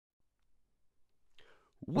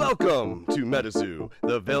Welcome to MetaZoo.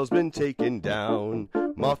 The veil's been taken down.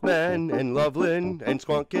 Mothman and Loveland and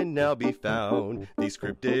Squonk can now be found. These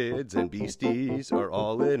cryptids and beasties are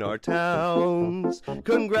all in our towns.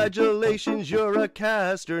 Congratulations, you're a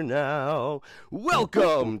caster now.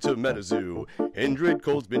 Welcome to MetaZoo. Indrid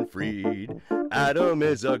Cole's been freed. Adam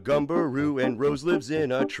is a gumbaroo and Rose lives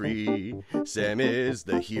in a tree. Sam is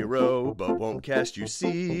the hero but won't cast, you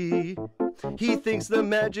see. He thinks the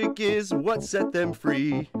magic is what set them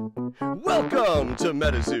free. Welcome to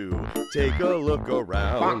MetaZoo. Take a look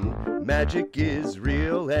around. Magic is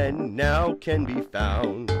real and now can be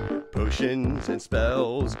found. Potions and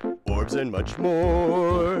spells, orbs and much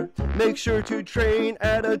more. Make sure to train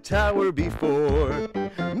at a tower before.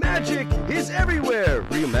 Magic is everywhere.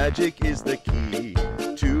 Real magic is the key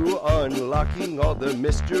to unlocking all the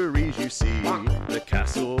mysteries you see. The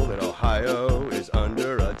castle in Ohio is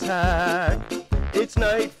under attack. It's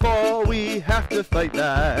nightfall, we have to fight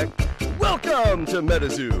back. Welcome to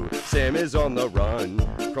MetaZoo. Sam is on the run.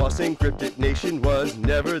 Crossing Cryptid Nation was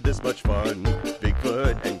never this much fun.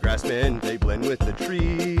 Bigfoot and Grassman, they blend with the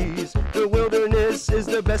trees. The wilderness is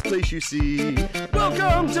the best place you see.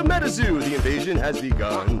 Welcome to MetaZoo. The invasion has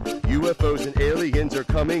begun. UFOs and aliens are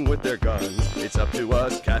coming with their guns. It's up to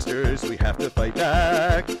us casters, we have to fight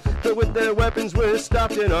back. But with their weapons we're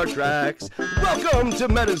stopped in our tracks. Welcome to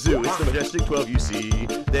MetaZoo. It's the Majestic 12 you see.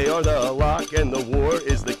 They are the lock and the war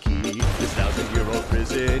is the key. This 1,000-year-old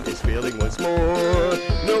prison is failing once more.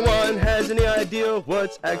 No one has any idea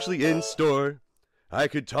what's actually in store. I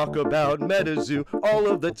could talk about MetaZoo all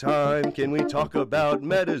of the time. Can we talk about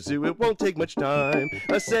MetaZoo? It won't take much time.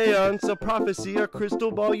 A seance, a prophecy, a crystal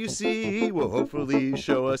ball you see will hopefully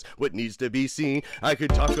show us what needs to be seen. I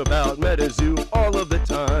could talk about MetaZoo all of the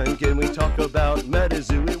time. Can we talk about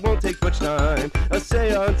MetaZoo? It won't take much time. A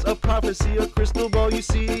seance, a prophecy, a crystal ball you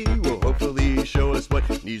see will hopefully show us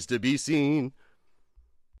what needs to be seen.